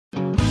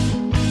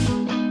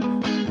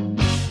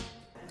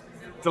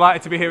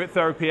Delighted to be here at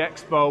Therapy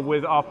Expo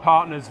with our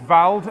partners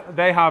VALD.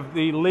 They have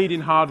the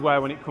leading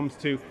hardware when it comes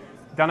to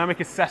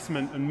dynamic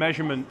assessment and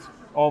measurement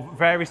of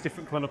various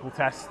different clinical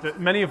tests, that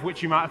many of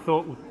which you might have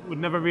thought would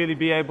never really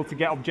be able to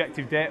get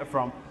objective data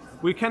from.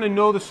 We kind of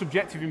know the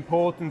subjective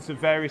importance of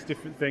various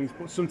different things,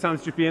 but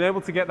sometimes just being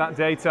able to get that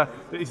data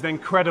that is then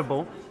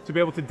credible, to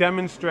be able to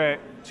demonstrate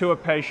to a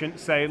patient,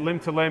 say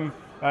limb-to-limb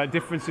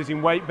differences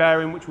in weight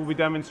bearing, which we'll be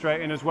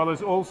demonstrating, as well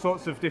as all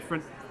sorts of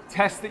different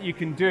tests that you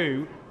can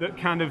do that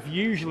kind of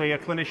usually a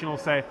clinician will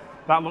say,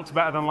 that looks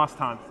better than last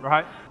time,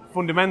 right?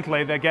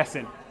 Fundamentally, they're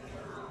guessing.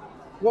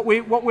 What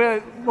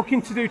we're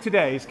looking to do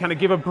today is kind of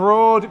give a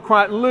broad,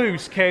 quite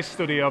loose case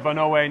study of an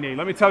OA knee.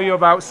 Let me tell you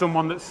about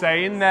someone that's,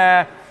 say, in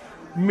their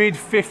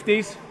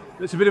mid-50s,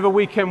 that's a bit of a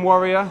weekend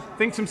warrior,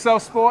 thinks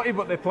themselves sporty,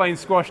 but they're playing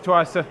squash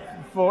twice a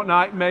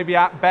fortnight, maybe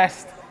at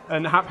best,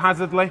 and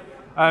haphazardly.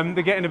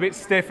 They're getting a bit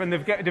stiff, and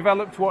they've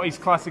developed what is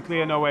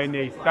classically an OA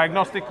knee.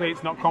 Diagnostically,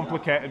 it's not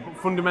complicated, but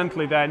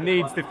fundamentally their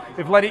needs,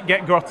 they've let it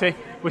get grotty.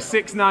 We're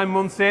 6-9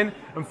 months in,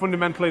 and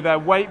fundamentally their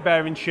weight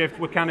bearing shift,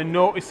 we're kind of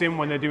noticing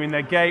when they're doing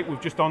their gait. We've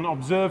just done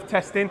observed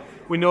testing.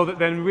 We know that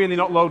they're really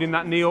not loading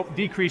that knee up,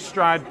 decreased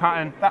stride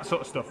pattern, that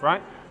sort of stuff,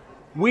 right?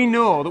 We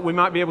know that we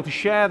might be able to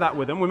share that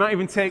with them. We might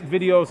even take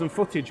videos and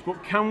footage,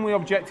 but can we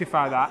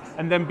objectify that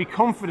and then be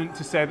confident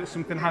to say that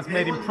something has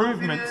made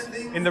improvements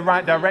in the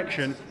right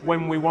direction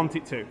when we want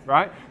it to,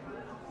 right?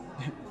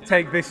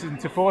 Take this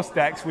into Force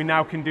Decks, we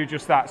now can do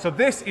just that. So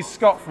this is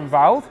Scott from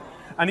VALD,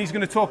 and he's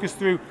going to talk us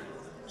through,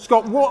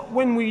 Scott,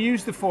 when we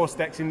use the Force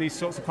Decks in these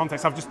sorts of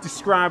contexts, I've just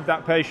described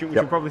that patient, which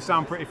will probably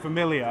sound pretty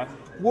familiar.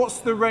 What's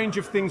the range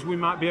of things we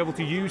might be able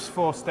to use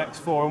Force Decks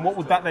for, and what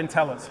would that then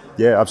tell us?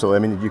 Yeah, absolutely.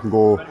 I mean, you can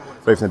go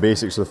right from the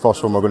basics. So the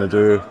first one we're going to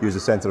do, use the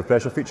centre of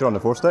pressure feature on the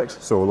Force Decks.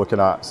 So we're looking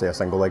at, say, a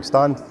single leg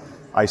stand,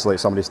 isolate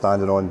somebody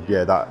standing on,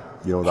 that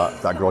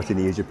grotty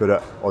knee, as you put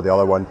it, or the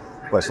other one.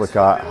 Let's look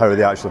at how are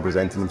they actually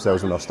presenting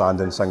themselves when they're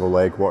standing single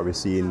leg, what are we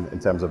seeing in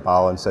terms of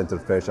balance, centre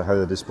of pressure, how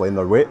they're displaying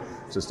their weight.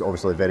 So it's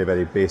obviously very,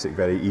 very basic,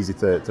 very easy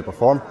to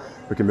perform.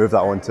 We can move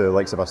that on to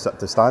likes of a sit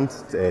to stand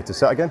to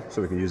sit again,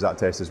 so we can use that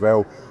test as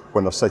well.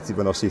 When they're seated,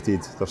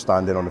 they're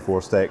standing on the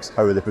Force Decks,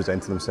 how are they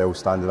presenting themselves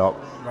standing up,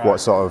 right. What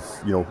sort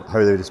of, how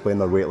are they displaying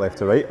their weight left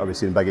to right, are we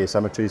seeing big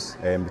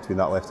asymmetries between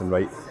that left and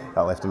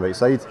right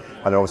side,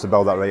 and then obviously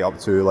build that right up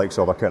to likes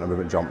of a counter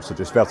movement jump, so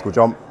just vertical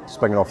jump,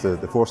 springing off the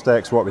Force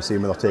Decks, what are we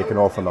seeing when they're taking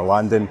off and they're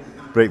landing,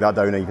 break that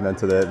down even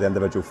into the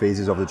individual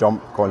phases of the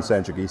jump,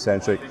 concentric,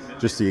 eccentric,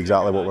 just see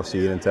exactly what we're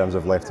seeing in terms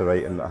of left to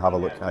right and have a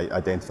look,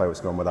 identify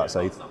what's going on with that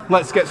side.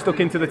 Let's get stuck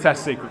into the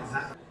test sequence.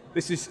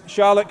 This is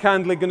Charlotte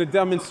kindly going to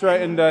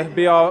demonstrate and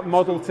be our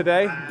model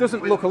today.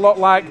 Doesn't look a lot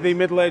like the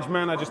middle-aged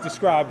man I just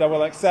described, I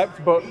will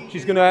accept, but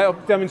she's going to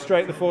help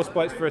demonstrate the force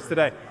plates for us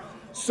today.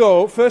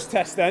 So, first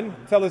test then,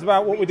 tell us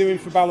about what we're doing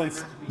for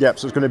balance. Yep,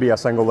 so it's going to be a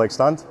single leg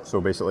stand,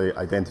 so basically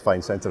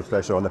identifying centre of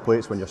pressure on the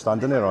plates when you're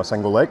standing there on a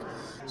single leg.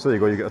 So there you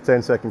go, you get a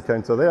 10-second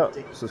counter there,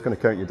 so it's going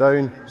to count you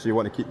down, so you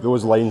want to keep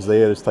those lines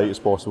there as tight as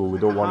possible, we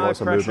don't want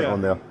lots of movement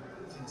on there.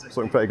 It's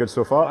looking pretty good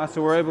so far.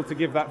 So we're able to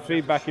give that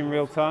feedback in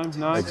real time,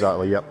 nice.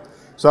 Exactly, yep.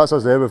 So that's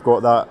us there, we've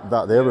got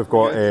that there, we've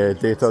got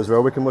data as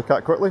well we can look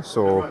at quickly,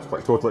 so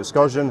like total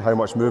excursion, how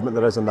much movement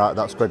there is in that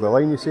squiggly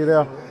line you see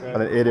there,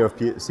 and an area of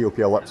COP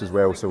ellipse as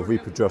well, so if we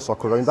draw a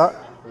circle around that,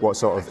 what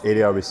sort of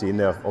area are we seeing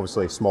there?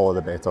 Obviously smaller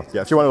the better.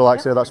 Yeah, if you want to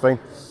relax there, that's fine.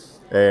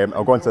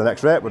 I'll go on to the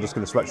next rep, we're just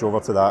going to switch over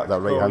to that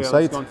right hand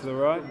side. To the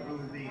right.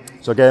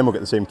 So again, we'll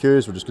get the same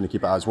cues, we're just going to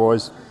keep it as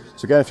was.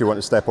 So again, if you want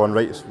to step on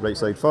right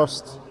side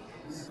first,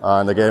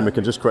 and again, we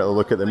can just quickly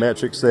look at the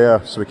metrics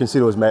there. So we can see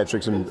those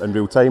metrics in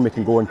real time. We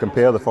can go and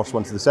compare the first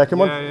one to the second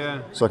one.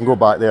 Yeah. So I can go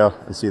back there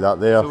and see that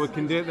there. So we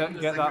can get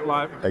that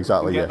live.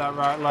 Exactly, get that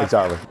right live.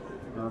 Exactly.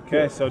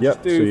 Okay, so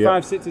just do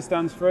 5 sit to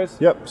stands for us.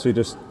 Yep, so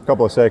just a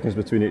couple of seconds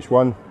between each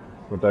one.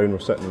 We're down, we're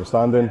sitting, we're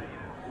standing.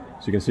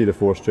 So you can see the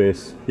force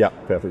trace. Yeah,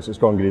 perfect. So it's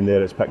gone green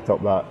there, it's picked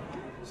up that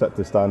sit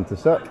to stand to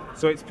sit.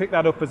 So it's picked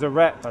that up as a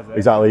rep, has it?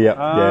 Exactly,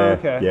 yeah.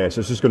 Okay. Yeah,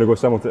 so it's just going to go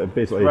similar to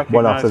basically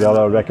one after the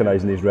other,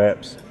 recognising these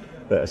reps.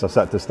 That it's a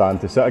sit to stand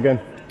to sit again.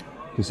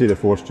 You can see the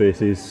force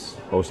traces,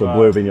 also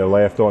blue being your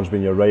left, orange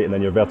being your right, and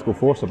then your vertical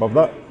force above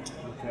that.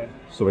 Okay.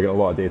 So we get a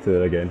lot of data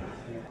there again.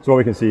 So what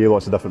we can see,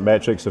 lots of different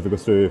metrics. So if we go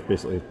through,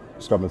 basically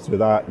scrubbing through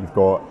that, you've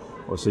got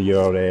obviously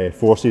your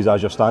forces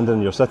as you're standing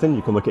and you're sitting.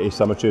 You can look at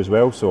asymmetry as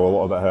well, so a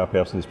lot about how a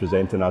person is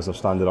presenting as they're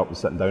standing up and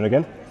sitting down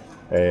again.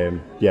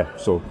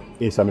 So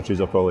asymmetries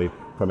are probably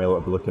primarily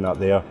what we're looking at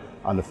there.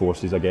 And the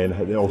forces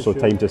again, also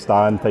time to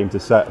stand, time to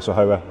sit, so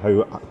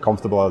how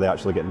comfortable are they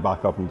actually getting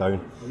back up and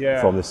down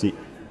from the seat.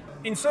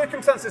 In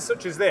circumstances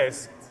such as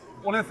this,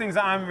 one of the things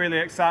that I'm really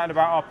excited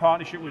about our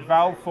partnership with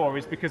VALD for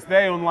is because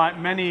they, unlike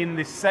many in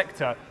this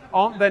sector,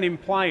 aren't then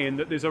implying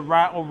that there's a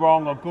right or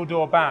wrong or good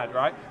or bad,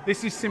 right?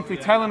 This is simply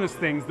telling us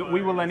things that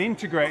we will then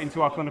integrate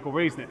into our clinical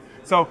reasoning.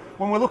 So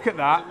when we look at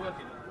that,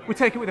 we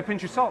take it with a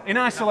pinch of salt. In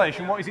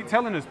isolation, what is it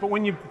telling us? But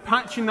when you're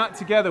patching that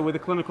together with a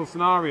clinical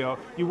scenario,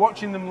 you're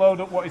watching them load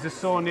up what is a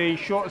sore knee,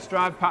 shorter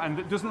stride pattern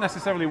that doesn't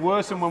necessarily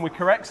worsen when we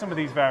correct some of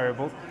these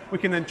variables. We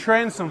can then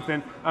train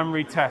something and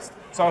retest.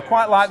 So I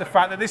quite like the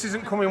fact that this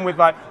isn't coming with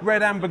like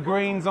red, amber,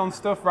 greens on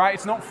stuff, right?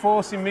 It's not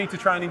forcing me to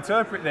try and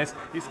interpret this.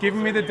 It's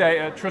giving me the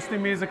data, trusting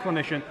me as a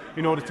clinician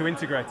in order to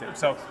integrate it.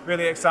 So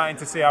really exciting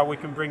to see how we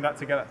can bring that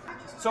together.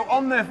 So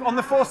on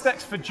the Force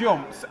Decks for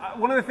jumps,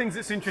 one of the things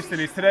that's interesting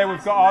is today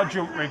we've got our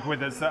jump rig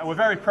with us that we're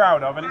very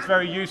proud of, and it's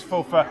very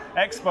useful for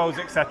expos,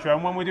 etc.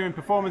 And when we're doing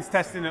performance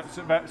testing at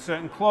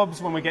certain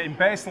clubs, when we're getting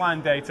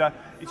baseline data,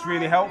 it's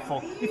really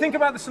helpful. You think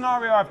about the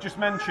scenario I've just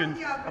mentioned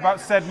about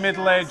said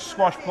middle-aged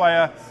squash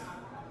player.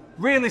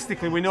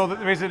 Realistically, we know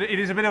that it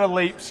is a bit of a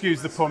leap,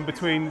 excuse the pun,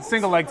 between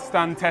single leg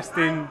stand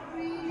testing,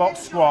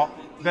 box squat,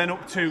 then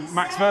up to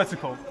max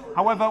vertical.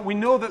 However, we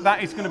know that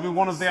that is going to be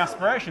one of the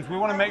aspirations. We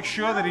want to make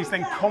sure that he's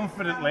then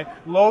confidently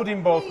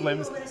loading both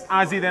limbs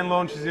as he then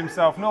launches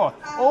himself north.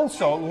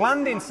 Also,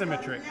 landing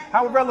symmetry.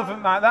 How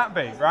relevant might that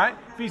be, right?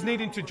 If he's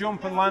needing to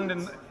jump and land,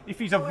 and if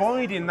he's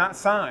avoiding that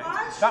side,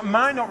 that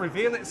might not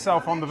reveal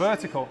itself on the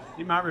vertical,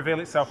 it might reveal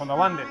itself on the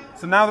landing.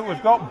 So now that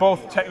we've got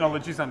both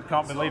technologies, and I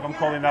can't believe I'm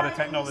calling that a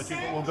technology,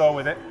 but we'll go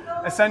with it,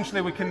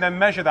 essentially we can then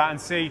measure that and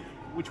see,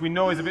 which we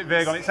know is a bit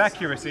vague on its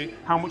accuracy,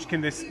 how much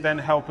can this then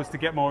help us to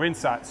get more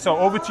insight? So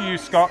over to you,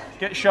 Scott.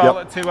 Get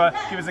Charlotte to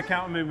give us a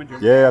counter movement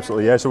jump. Yeah,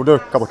 absolutely. Yeah, so we'll do a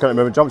couple of counter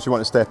movement jumps. You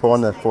want to step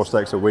on the Force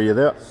Decks away you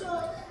there.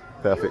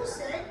 Perfect.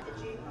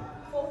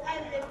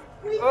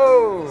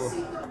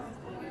 Oh!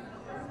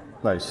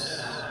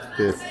 Nice.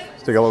 Okay, let's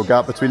take a little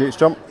gap between each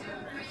jump.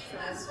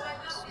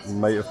 You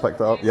might have picked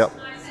that up. Yep.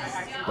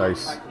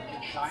 Nice.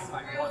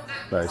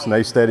 Nice.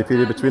 Nice steady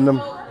period between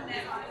them.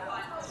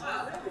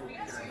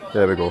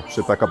 There we go,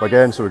 should pick up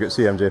again, so we get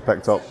CMJ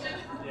picked up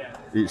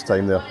each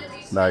time there.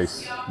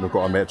 Nice. We've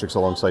got our metrics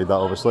alongside that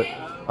obviously.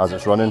 As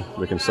it's running,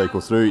 we can cycle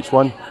through each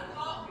one.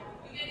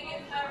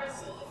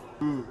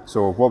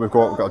 So what we've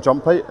got a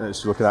jump height, and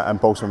it's looking at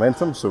impulse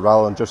momentum. So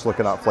rather than just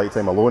looking at flight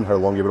time alone, how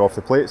long you were off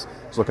the plates,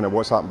 it's looking at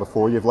what's happened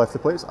before you've left the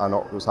plates and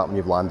not what's happened when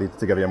you've landed,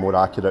 to give you a more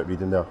accurate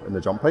reading there in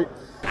the jump height.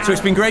 So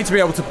it's been great to be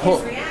able to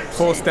put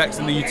Force Decks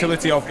and the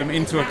utility of them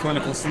into a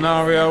clinical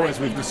scenario as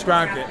we've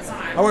described it.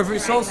 However,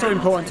 it's also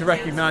important to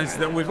recognise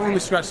that we've only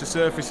scratched the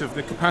surface of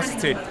the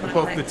capacity of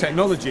both the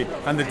technology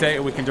and the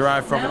data we can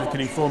derive from it that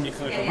can inform your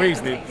clinical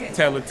reasoning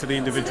tailored to the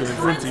individual in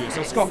front of you.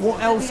 So Scott,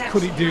 what else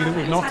could it do that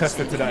we've not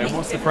tested today, and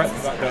what's the breadth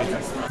of that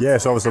data? Yeah,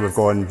 so obviously we've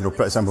gone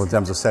pretty simple in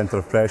terms of centre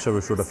of pressure.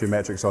 We've showed a few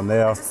metrics on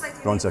there.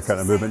 We're on to a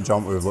counter movement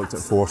jump where we've looked at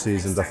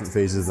forces in different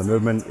phases of the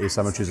movement,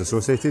 asymmetries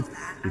associated.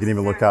 You can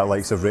even look at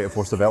likes of rate of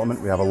force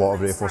development. We have a lot of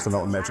rate of force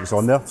development metrics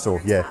on there. So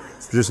yeah,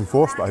 producing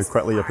force, but how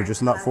quickly you're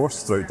producing that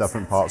force throughout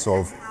different parts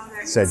of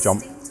said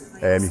jump.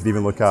 You can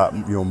even look at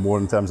more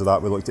in terms of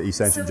that. We looked at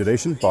eccentric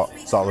duration, but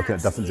start looking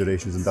at different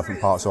durations in different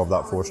parts of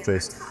that force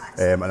trace,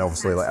 and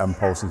obviously like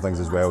impulse and things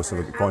as well.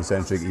 So the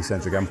concentric,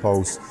 eccentric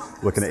impulse,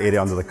 looking at area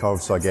under the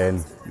curve. So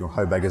again,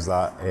 how big is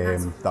that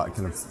that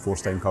kind of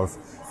force time curve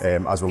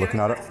as we're looking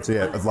at it. So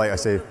yeah, like I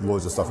say,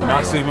 loads of stuff.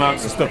 Massive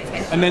amounts of stuff.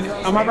 And then,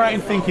 am I right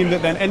in thinking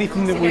that then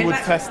anything that we would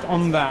test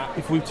on that,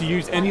 if we were to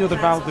use any other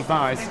VALD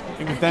device,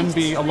 it would then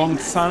be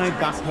alongside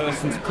that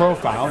person's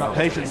profile, that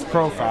patient's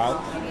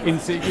profile, in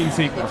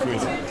sequence, really?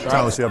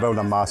 Right? So you're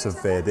building a massive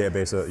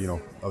database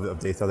of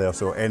data there.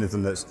 So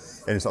anything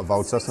that's any sort of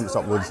VALD system that's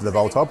uploaded to the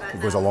VALD hub,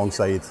 it goes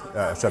alongside,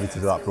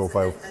 attributed to that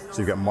profile.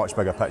 So you get a much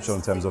bigger picture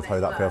in terms of how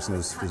that person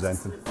is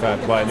presenting. Fair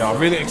play. No, I'm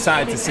really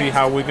excited to see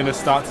how we're going to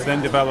start to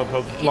then develop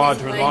a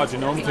larger and larger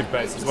normative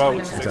base as well,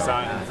 which is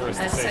exciting for us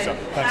to see. So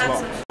thanks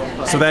a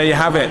lot. So there you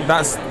have it.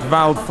 That's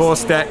VALD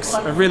Force Decks.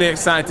 I'm really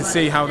excited to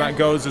see how that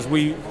goes as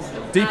we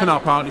deepen our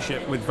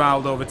partnership with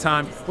VALD over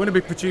time. We're going to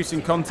be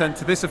producing content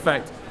to this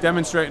effect,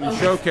 demonstrating and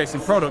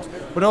showcasing products,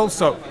 but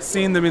also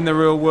seeing them in the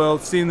real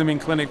world, seeing them in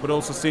clinic, but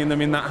also seeing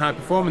them in that high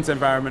performance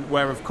environment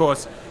where, of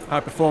course, high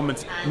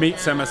performance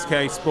meets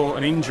MSK, sport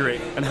and injury,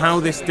 and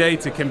how this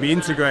data can be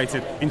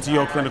integrated into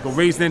your clinical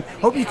reasoning.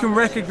 Hope you can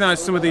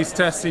recognise some of these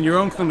tests in your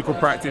own clinical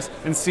practice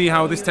and see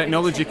how this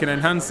technology can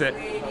enhance it.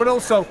 But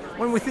also,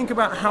 when we think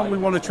about how we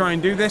want to try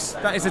and do this,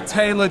 that is a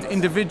tailored,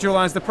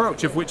 individualised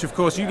approach, of which, of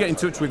course, you get in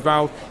touch with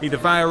VALD either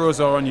via us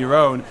or on your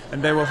own,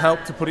 and they will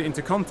help to put it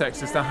into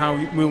context as to how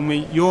it will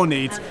meet your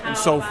needs and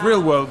solve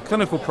real-world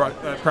clinical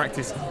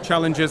practice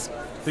challenges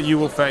that you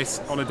will face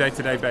on a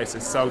day-to-day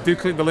basis. So do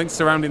click the links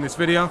surrounding this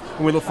video,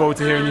 and we look forward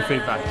to hearing your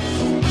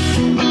feedback.